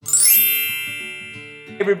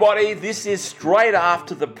Everybody, this is straight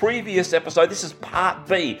after the previous episode. This is part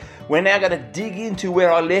B. We're now going to dig into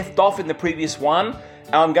where I left off in the previous one.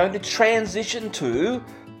 I'm going to transition to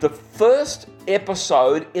the first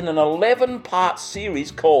episode in an 11-part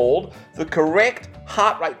series called The Correct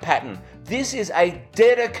Heart Rate Pattern. This is a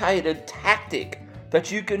dedicated tactic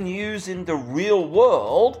that you can use in the real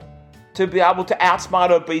world to be able to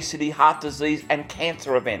outsmart obesity, heart disease, and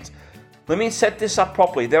cancer events. Let me set this up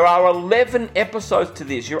properly. There are 11 episodes to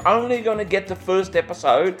this. You're only going to get the first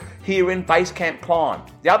episode here in Basecamp Climb.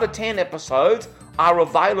 The other 10 episodes are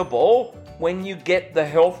available when you get the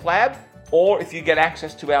Health Lab or if you get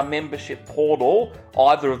access to our membership portal,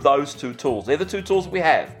 either of those two tools. They're the two tools we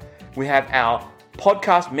have. We have our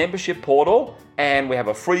podcast membership portal, and we have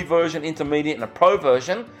a free version, intermediate, and a pro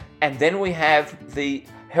version. And then we have the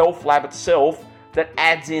Health Lab itself that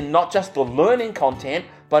adds in not just the learning content,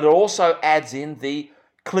 but it also adds in the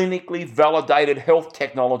clinically validated health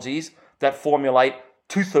technologies that formulate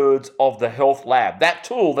 2/3 of the Health Lab. That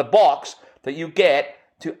tool, the box that you get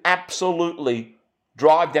to absolutely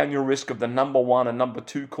drive down your risk of the number 1 and number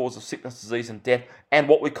 2 cause of sickness, disease, and death, and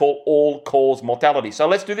what we call all-cause mortality. So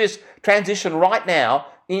let's do this transition right now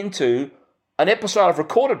into an episode I've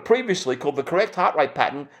recorded previously called The Correct Heart Rate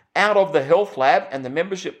Pattern out of the Health Lab and the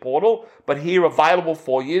membership portal, but here available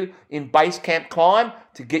for you in Basecamp Climb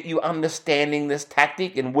to get you understanding this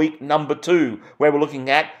tactic in week number 2, where we're looking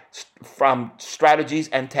at from strategies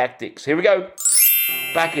and tactics. Here we go.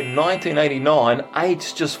 Back in 1989,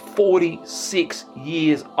 aged just 46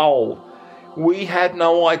 years old, we had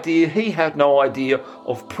no idea, he had no idea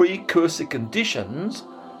of precursor conditions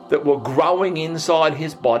that were growing inside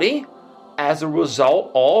his body as a result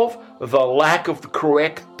of the lack of the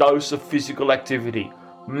correct dose of physical activity.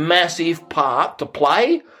 Massive part to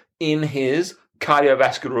play in his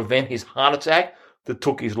cardiovascular event, his heart attack that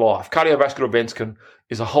took his life. Cardiovascular events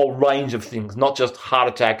is a whole range of things, not just heart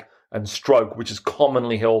attack and stroke, which is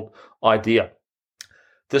commonly held idea.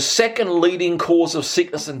 The second leading cause of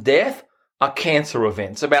sickness and death are cancer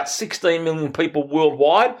events. About 16 million people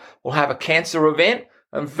worldwide will have a cancer event,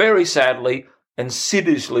 and very sadly,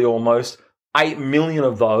 insidiously almost, 8 million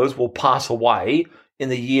of those will pass away in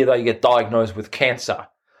the year they get diagnosed with cancer.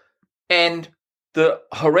 And the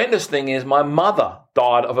horrendous thing is my mother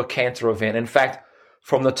died of a cancer event. In fact,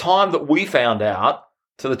 from the time that we found out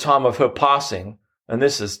to the time of her passing, and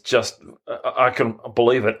this is just, I can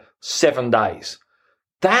believe it, 7 days.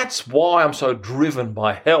 That's why I'm so driven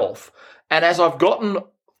by health. And as I've gotten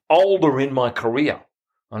older in my career,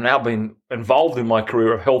 I've now been involved in my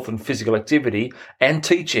career of health and physical activity and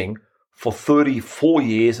teaching for 34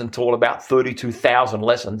 years and taught about 32,000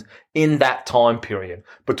 lessons in that time period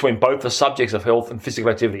between both the subjects of health and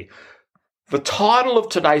physical activity. The title of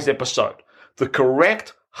today's episode, The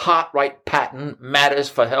Correct Heart Rate Pattern Matters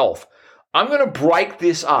for Health. I'm going to break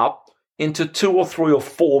this up into 2 or 3 or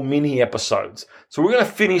 4 mini episodes. So we're going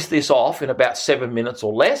to finish this off in about 7 minutes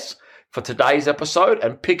or less for today's episode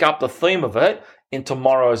and pick up the theme of it in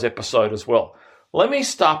tomorrow's episode as well. Let me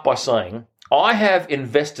start by saying I have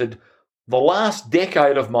invested the last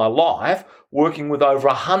decade of my life working with over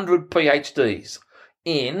 100 PhDs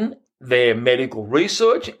in their medical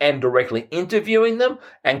research and directly interviewing them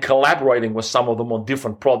and collaborating with some of them on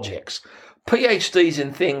different projects. PhDs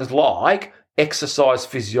in things like exercise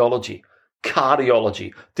physiology,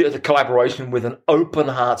 cardiology, the collaboration with an open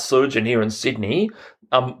heart surgeon here in Sydney,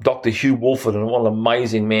 Dr. Hugh Wolford, and what an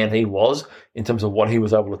amazing man he was in terms of what he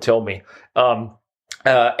was able to tell me.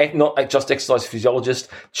 Not just exercise physiologists,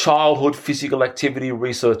 childhood physical activity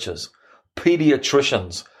researchers,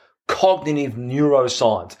 pediatricians, cognitive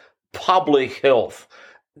neuroscience, public health.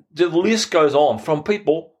 The list goes on from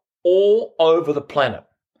people all over the planet.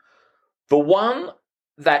 The one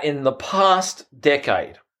that in the past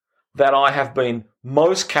decade that I have been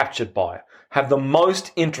most captured by, have the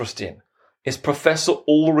most interest in, is Professor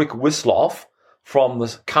Ulrich Wisloff from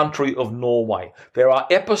the country of Norway. There are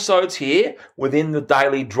episodes here within the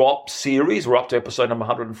Daily Drop series. We're up to episode number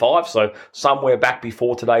 105, so somewhere back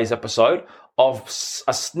before today's episode, of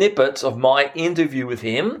snippets of my interview with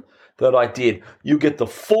him that I did. You get the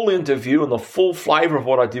full interview and the full flavor of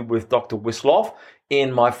what I did with Dr. Wisloff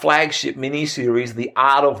in my flagship mini-series, The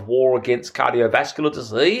Art of War Against Cardiovascular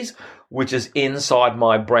Disease, which is inside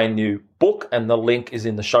my brand new book, and the link is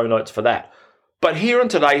in the show notes for that. But here in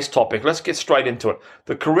today's topic, let's get straight into it.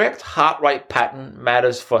 The correct heart rate pattern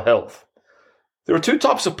matters for health. There are 2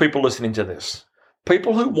 types of people listening to this.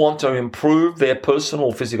 People who want to improve their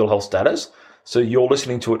personal physical health status, so you're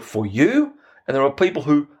listening to it for you, and there are people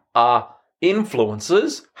who are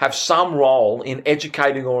influencers, have some role in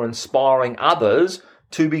educating or inspiring others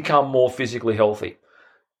to become more physically healthy.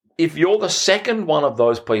 If you're the second one of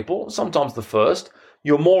those people, sometimes the first,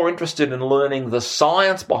 you're more interested in learning the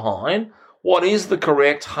science behind what is the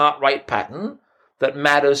correct heart rate pattern that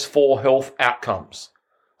matters for health outcomes.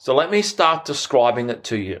 So let me start describing it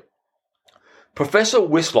to you. Professor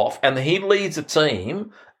Wisloff, and he leads a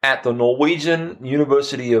team at the Norwegian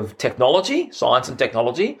University of Technology, Science and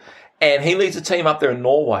Technology, and he leads a team up there in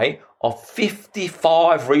Norway of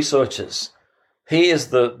 55 researchers. He is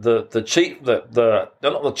the chief, not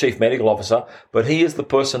the chief medical officer, but he is the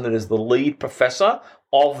person that is the lead professor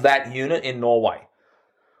of that unit in Norway.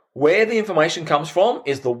 Where the information comes from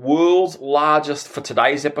is the world's largest, for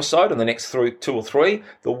today's episode and the next two or three,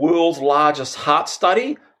 the world's largest heart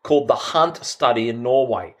study called the Hunt Study in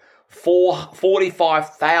Norway.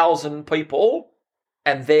 45,000 people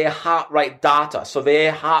and their heart rate data, so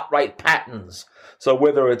their heart rate patterns. So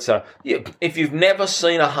whether it's if you've never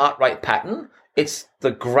seen a heart rate pattern, it's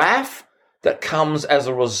the graph that comes as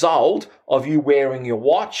a result of you wearing your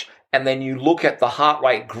watch, and then you look at the heart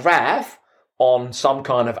rate graph on some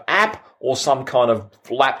kind of app or some kind of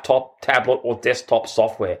laptop, tablet, or desktop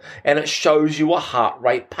software, and it shows you a heart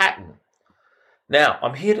rate pattern. Now,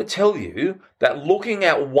 I'm here to tell you that looking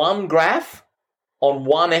at one graph on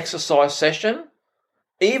one exercise session,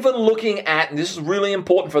 even looking at, and this is really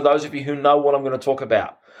important for those of you who know what I'm going to talk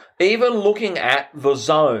about, even looking at the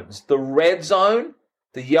zones, the red zone,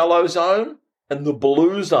 the yellow zone, and the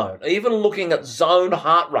blue zone, even looking at zone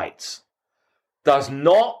heart rates, does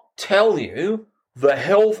not tell you the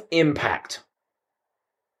health impact.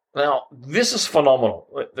 Now, this is phenomenal,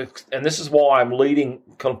 and this is why I'm leaning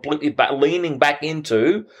back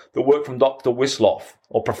into the work from Dr. Wisloff,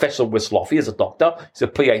 or Professor Wisloff. He is a doctor. He's a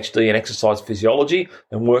PhD in exercise physiology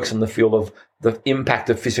and works in the field of the impact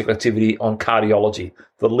of physical activity on cardiology,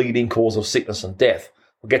 the leading cause of sickness and death.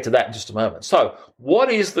 We'll get to that in just a moment. So,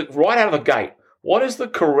 right out of the gate, what is the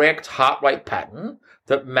correct heart rate pattern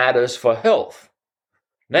that matters for health?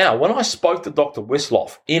 Now, when I spoke to Dr.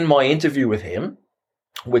 Wisloff in my interview with him,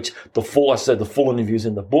 which the full interview is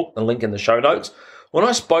in the book, the link in the show notes. When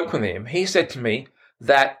I spoke with him, he said to me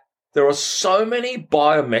that there are so many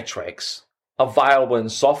biometrics available in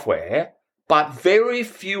software, but very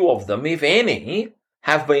few of them, if any,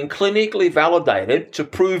 have been clinically validated to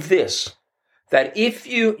prove this, that if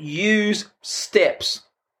you use steps,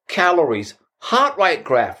 calories, heart rate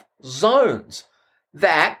graph, zones,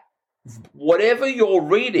 that whatever you're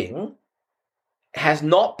reading has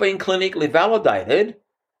not been clinically validated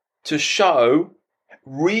to show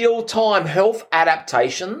real-time health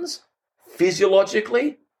adaptations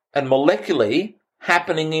physiologically and molecularly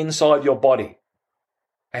happening inside your body.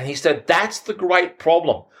 And he said, that's the great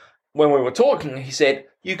problem. When we were talking, he said,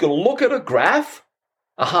 you can look at a graph,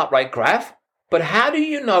 a heart rate graph, but how do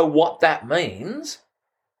you know what that means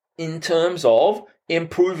in terms of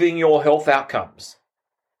improving your health outcomes?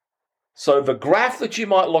 So the graph that you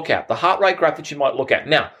might look at, the heart rate graph that you might look at.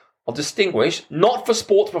 Now, I'll distinguish, not for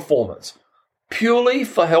sports performance, purely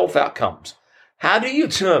for health outcomes. How do you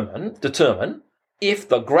determine if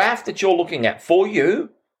the graph that you're looking at for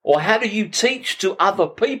you, or how do you teach to other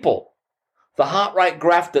people the heart rate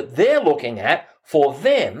graph that they're looking at for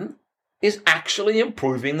them is actually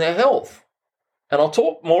improving their health? And I'll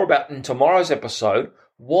talk more about in tomorrow's episode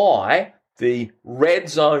why the red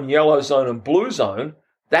zone, yellow zone, and blue zone,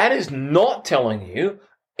 that is not telling you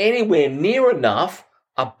anywhere near enough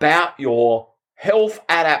about your health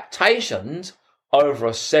adaptations over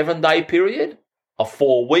a 7-day period, a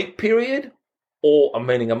 4-week period, or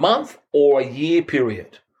a month, or a year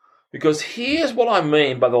period. Because here's what I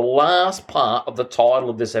mean by the last part of the title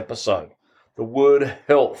of this episode, the word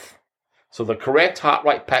health. So the correct heart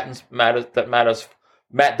rate patterns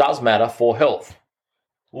does matter for health.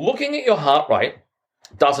 Looking at your heart rate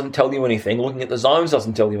doesn't tell you anything. Looking at the zones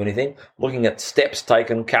doesn't tell you anything. Looking at steps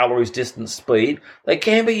taken, calories, distance, speed, they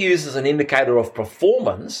can be used as an indicator of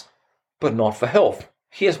performance, but not for health.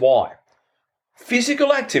 Here's why.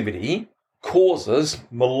 Physical activity causes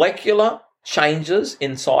molecular changes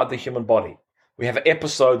inside the human body. We have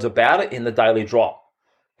episodes about it in the Daily Drop.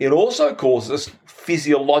 It also causes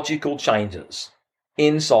physiological changes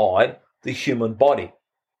inside the human body.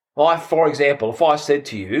 Like, for example, if I said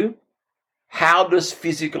to you, how does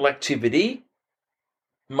physical activity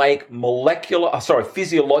make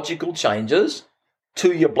physiological changes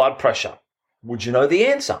to your blood pressure? Would you know the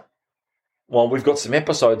answer? Well, we've got some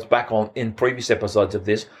episodes in previous episodes of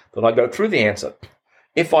this that I go through the answer.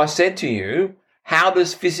 If I said to you, how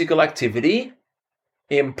does physical activity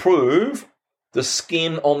improve the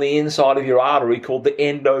skin on the inside of your artery called the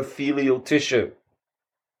endothelial tissue?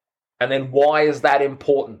 And then why is that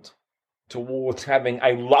important towards having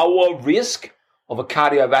a lower risk of a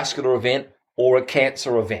cardiovascular event or a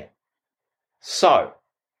cancer event. So,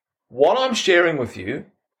 what I'm sharing with you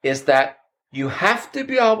is that you have to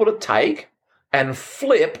be able to take and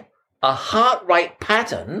flip a heart rate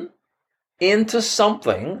pattern into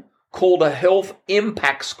something called a health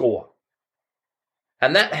impact score.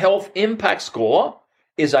 And that health impact score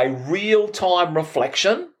is a real-time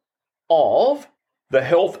reflection of the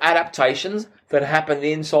health adaptations that happened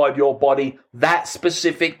inside your body that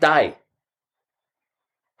specific day.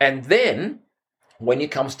 And then, when it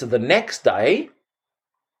comes to the next day,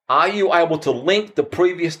 are you able to link the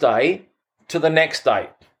previous day to the next day?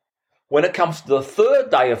 When it comes to the third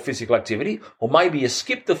day of physical activity, or maybe you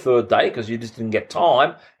skip the third day because you just didn't get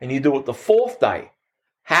time and you do it the fourth day,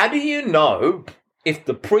 how do you know if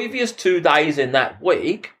the previous 2 days in that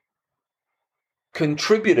week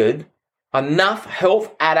contributed enough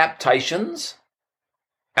health adaptations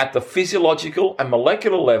at the physiological and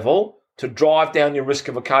molecular level to drive down your risk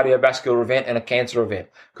of a cardiovascular event and a cancer event?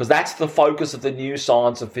 Because that's the focus of the new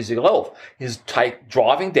science of physical health, is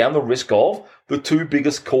driving down the risk of the 2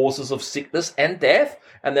 biggest causes of sickness and death.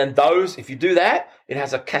 And then those, if you do that, it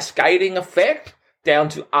has a cascading effect down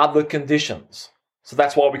to other conditions. So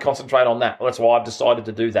that's why we concentrate on that. That's why I've decided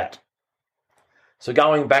to do that. So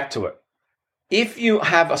going back to it, if you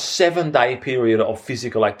have a 7-day period of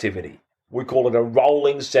physical activity, we call it a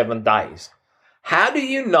rolling 7 days. How do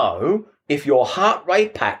you know if your heart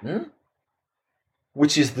rate pattern,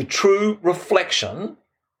 which is the true reflection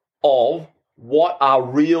of what are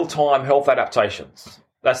real-time health adaptations,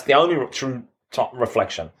 that's the only true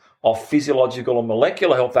reflection of physiological and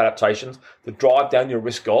molecular health adaptations that drive down your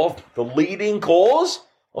risk of the leading cause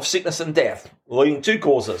of sickness and death, the leading 2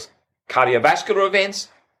 causes, cardiovascular events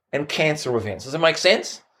and cancer events. Does it make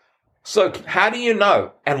sense? So how do you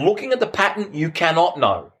know? And looking at the pattern, you cannot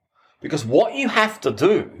know. Because what you have to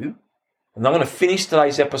do, and I'm going to finish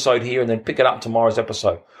today's episode here and then pick it up in tomorrow's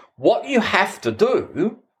episode. What you have to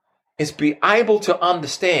do is be able to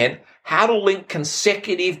understand how to link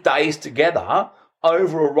consecutive days together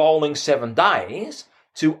over a rolling 7 days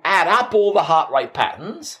to add up all the heart rate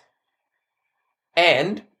patterns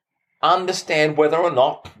and understand whether or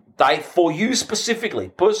not they, for you specifically,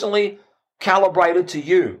 personally calibrated to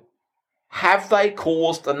you, have they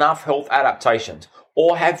caused enough health adaptations?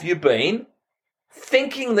 Or have you been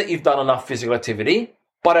thinking that you've done enough physical activity,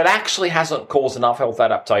 but it actually hasn't caused enough health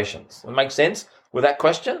adaptations? That makes sense with that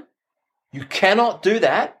question? You cannot do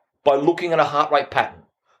that by looking at a heart rate pattern.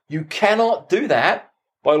 You cannot do that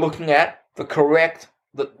by looking at the correct,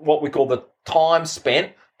 what we call the time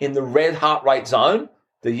spent in the red heart rate zone,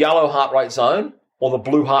 the yellow heart rate zone, or the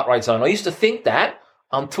blue heart rate zone. I used to think that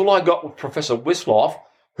until I got with Professor Wisloff,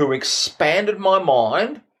 who expanded my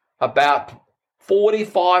mind about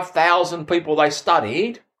 45,000 people they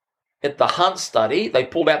studied at the Hunt study. They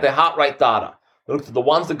pulled out their heart rate data. They looked at the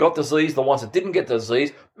ones that got disease, the ones that didn't get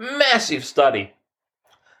disease. Massive study.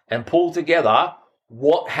 And pulled together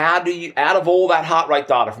how do you, out of all that heart rate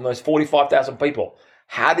data from those 45,000 people,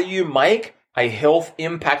 how do you make a health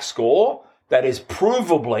impact score that is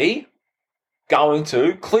provably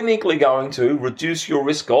clinically going to reduce your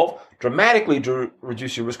risk of, dramatically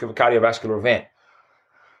reduce your risk of a cardiovascular event?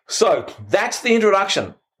 So that's the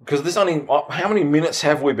introduction, because this only, how many minutes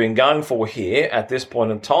have we been going for here at this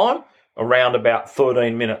point in time? Around about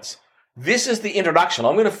 13 minutes. This is the introduction.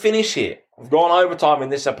 I'm going to finish here. I've gone overtime in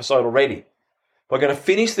this episode already. We're going to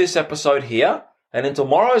finish this episode here, and in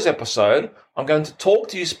tomorrow's episode, I'm going to talk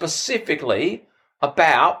to you specifically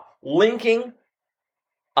about linking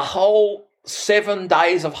a whole 7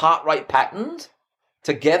 days of heart rate patterns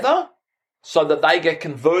together so that they get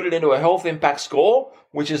converted into a health impact score,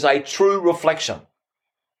 which is a true reflection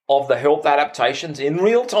of the health adaptations in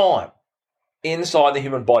real time inside the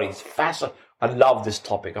human body. It's fascinating. I love this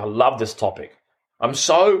topic. I'm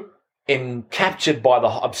so captured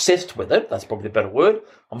by obsessed with it. That's probably a better word.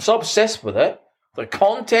 I'm so obsessed with it. The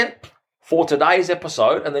content for today's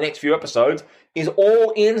episode and the next few episodes is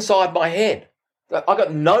all inside my head. I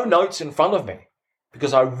got no notes in front of me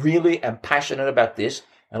because I really am passionate about this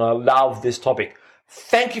and I love this topic.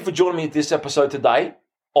 Thank you for joining me at this episode today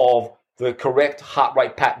of the correct heart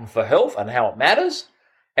rate pattern for health and how it matters.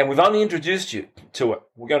 And we've only introduced you to it.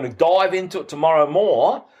 We're going to dive into it tomorrow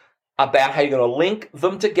more about how you're going to link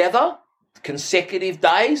them together, consecutive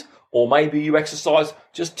days, or maybe you exercise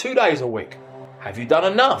just 2 days a week. Have you done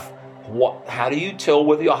enough? How do you tell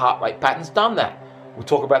whether your heart rate pattern's done that? We'll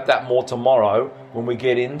talk about that more tomorrow when we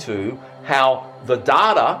get into how the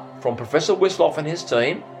data from Professor Wisloff and his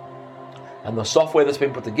team and the software that's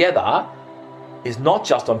been put together is not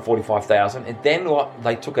just on 45,000. And then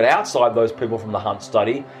they took it outside those people from the Hunt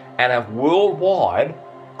study and have worldwide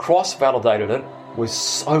cross-validated it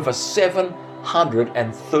with over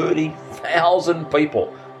 730,000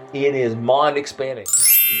 people. It is mind-expanding.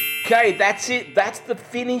 Okay, that's it. That's the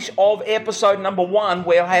finish of episode number 1,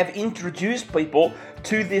 where I have introduced people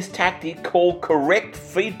to this tactic called correct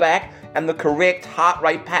feedback and the correct heart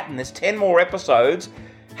rate pattern. There's 10 more episodes.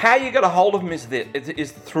 How you get a hold of them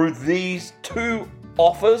is through these 2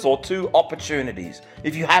 offers or 2 opportunities.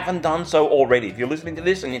 If you haven't done so already, if you're listening to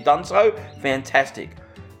this and you've done so, fantastic.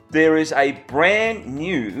 There is a brand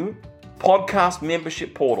new podcast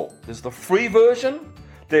membership portal. There's the free version,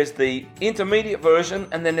 there's the intermediate version,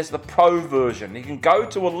 and then there's the pro version. You can go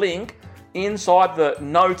to a link inside the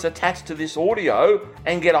notes attached to this audio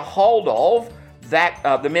and get a hold of that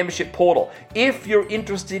the membership portal. If you're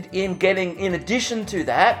interested in getting, in addition to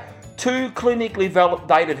that, 2 clinically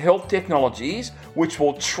validated health technologies which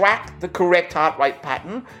will track the correct heart rate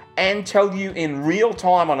pattern and tell you in real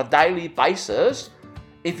time on a daily basis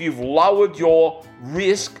if you've lowered your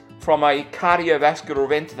risk from a cardiovascular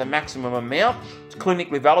event to the maximum amount. It's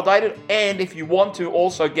clinically validated. And if you want to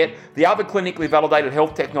also get the other clinically validated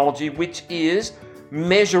health technology, which is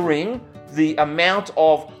measuring the amount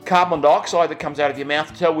of carbon dioxide that comes out of your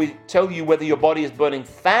mouth to tell you whether your body is burning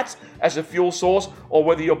fats as a fuel source or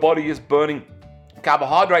whether your body is burning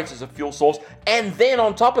carbohydrates as a fuel source. And then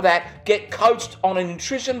on top of that, get coached on a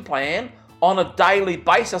nutrition plan on a daily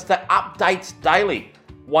basis that updates daily.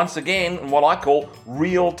 Once again, in what I call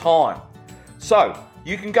real time. So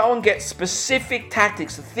you can go and get specific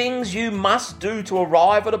tactics, the things you must do to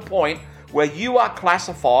arrive at a point where you are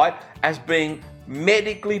classified as being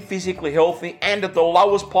medically, physically healthy and at the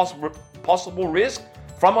lowest possible risk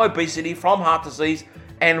from obesity, from heart disease,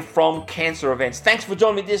 and from cancer events. Thanks for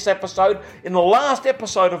joining me this episode. In the last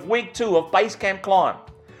episode of week 2 of Basecamp Climb,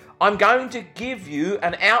 I'm going to give you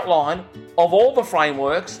an outline of all the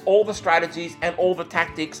frameworks, all the strategies, and all the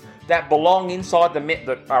tactics that belong inside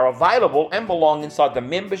that are available and belong inside the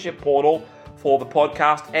membership portal for the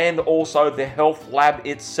podcast and also the health lab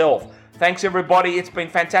itself. Thanks, everybody. It's been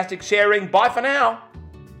fantastic sharing. Bye for now.